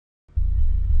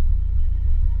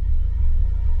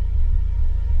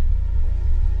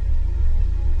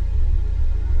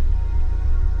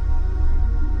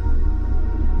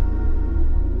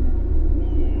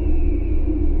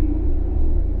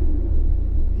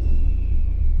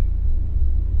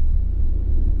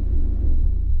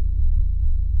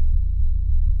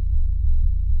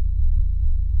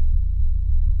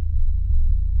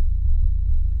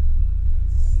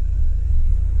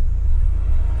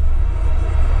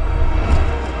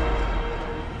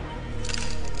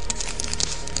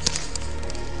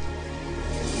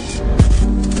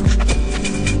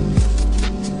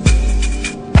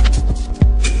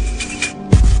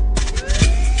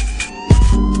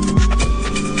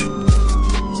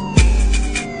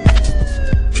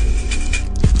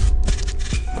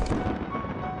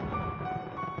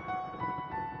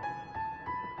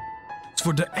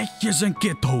Kitjes en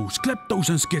kitho's, klepto's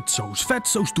en schizo's,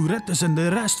 vetzo's, tourettes en de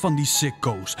rest van die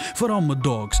sicko's. Vooral mijn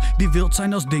dogs, die wild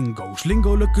zijn als dingo's.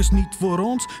 Lingo lukt is niet voor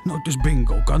ons, nooit is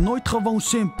bingo. Kan nooit gewoon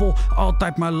simpel,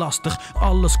 altijd maar lastig.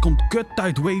 Alles komt kut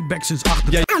uit, way back sinds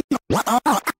achter.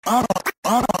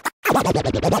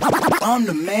 I'm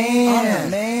the man,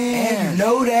 and you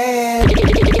know that.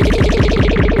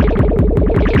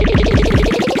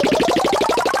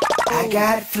 I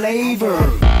got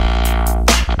flavor.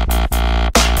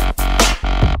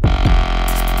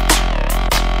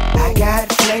 I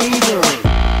got flavor.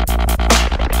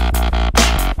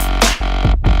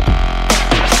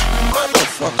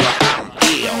 Motherfucker, I'm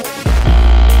ill.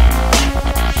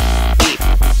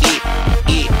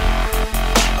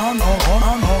 I'm the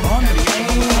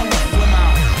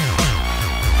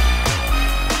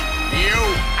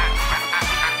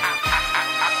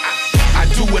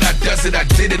what I does it, I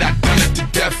did it, I done it to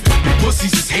death. You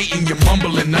pussies is hating, you're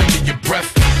mumbling under your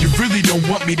breath. You really don't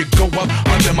want me to go up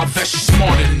under my vest, you're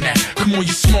smarter than that. Come on,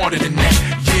 you're smarter than that.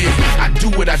 Yeah, I do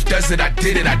what I does it, I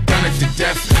did it, I done it to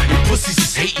death. You pussies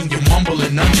is hating, you're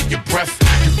mumbling under your breath.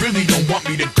 You really don't want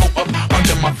me to go up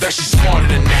under my vest, you're smarter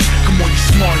than that. Come on, you're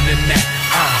smarter than that.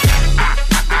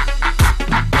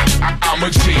 I'm a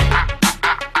G.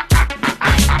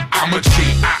 I'm a G.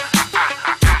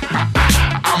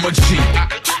 I'm a G.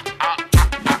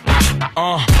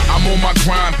 I'm on my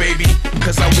grind, baby,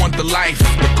 cause I want the life,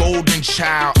 the golden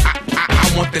child.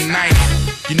 I want the knife.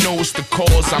 You know it's the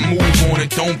cause, I move on it.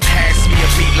 Don't pass me a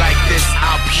beat like this,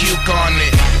 I'll puke on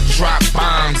it. Drop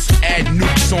bombs, add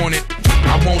nukes on it.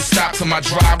 I won't stop till my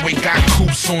driveway got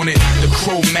coops on it. The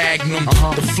Crow Magnum,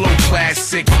 the Flow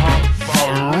Classic.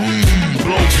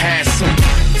 Blow past them.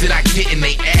 Did I get in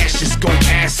they ass? Just go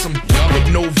ask them.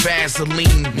 With no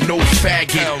Vaseline, no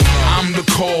faggot. I'm the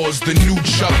cause, the new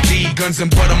Chuck D. Guns and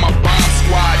butter, my bomb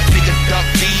squad. Nigga, duck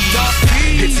these.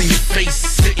 Hits in your face,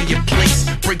 sit in your place.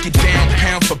 Break it down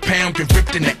pound for pound, get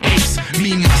ripped in the apes.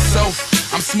 Me,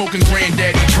 myself, I'm smoking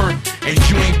granddaddy perk. And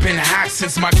you ain't been hot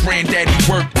since my granddaddy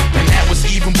worked. And that was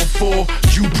even before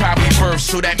you probably birthed.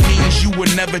 So that means you were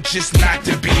never just not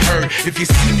to be heard. If you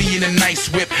see me in a nice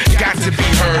whip, got to be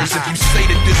hers. If you say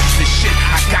that this is the shit,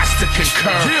 I got to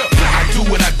concur. I do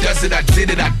what I does it, I did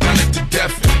it, I done it to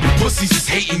death. You pussies is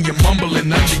hating, you're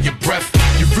mumbling under your breath.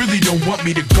 You really don't want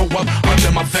me to go up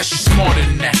under my vest, you're smarter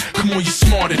than that. Come on, you're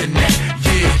smarter than that.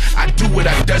 Yeah, I do what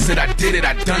I does it, I did it,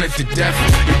 I done it to death.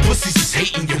 You pussies is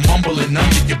hating, you're mumbling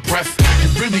under your breath. You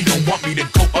really don't want me to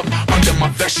go up under my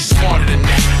vest, you're smarter than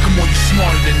that. Come on, you're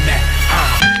smarter than that.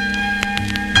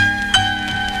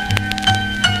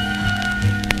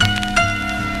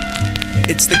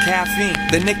 It's the caffeine,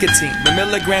 the nicotine, the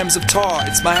milligrams of tar.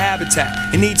 It's my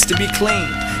habitat, it needs to be clean.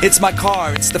 It's my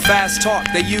car, it's the fast talk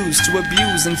they use to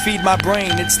abuse and feed my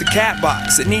brain. It's the cat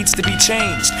box, it needs to be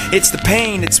changed. It's the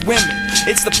pain, it's women.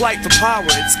 It's the plight for power,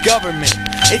 it's government.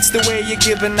 It's the way you're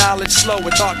giving knowledge slow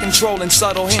with thought control and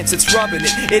subtle hints. It's rubbing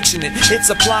it, itching it, it's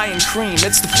applying cream.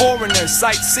 It's the foreigners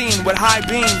sightseeing with high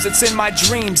beams. It's in my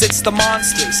dreams, it's the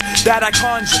monsters that I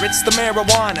conjure. It's the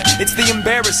marijuana, it's the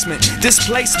embarrassment,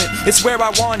 displacement. It's where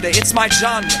I wander, it's my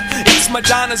genre. It's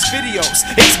Madonna's videos,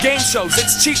 it's game shows,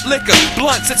 it's cheap liquor,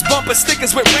 blunts, it's bumper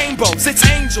stickers with rainbows. It's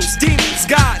angels, demons,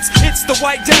 gods, it's the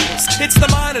white devils. It's the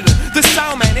monitor, the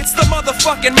sound man, it's the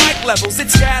motherfucking mic levels.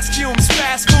 It's gas fumes,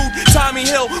 fast food, Tommy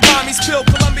Hill, Mommy's Pill,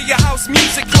 Columbia House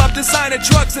Music Club, designer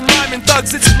drugs and rhyming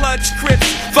thugs. It's Bloods, Crips,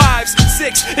 5s,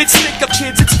 6, it's stick-up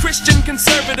kids, it's Christian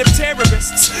conservative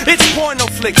terrorists. It's porno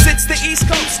flicks, it's the East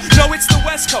Coast, no it's the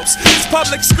West Coast. It's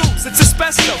public schools, it's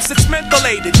asbestos, it's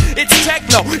mentholated, it's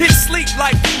techno, it's sleep,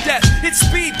 life and death. It's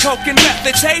speed, coke and meth,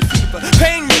 it's hay fever,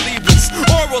 pain relievers,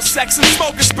 oral sex and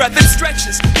smoker's breath. It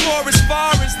stretches for as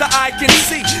far as the eye can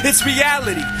see. It's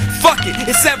reality, fuck it,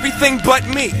 it's everything but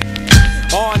me.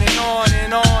 On and on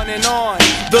and on and on,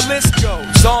 the list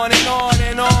goes on and on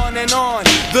and on and on.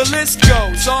 The list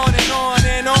goes on and on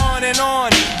and on and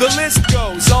on. The list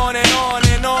goes on and on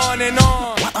and on and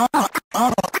on.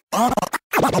 All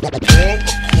according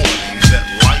that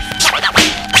life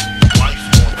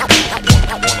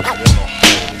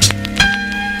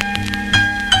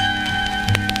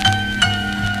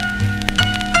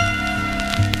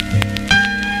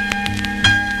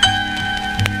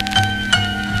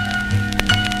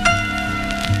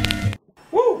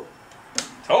Woo!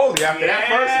 Told you after that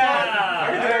first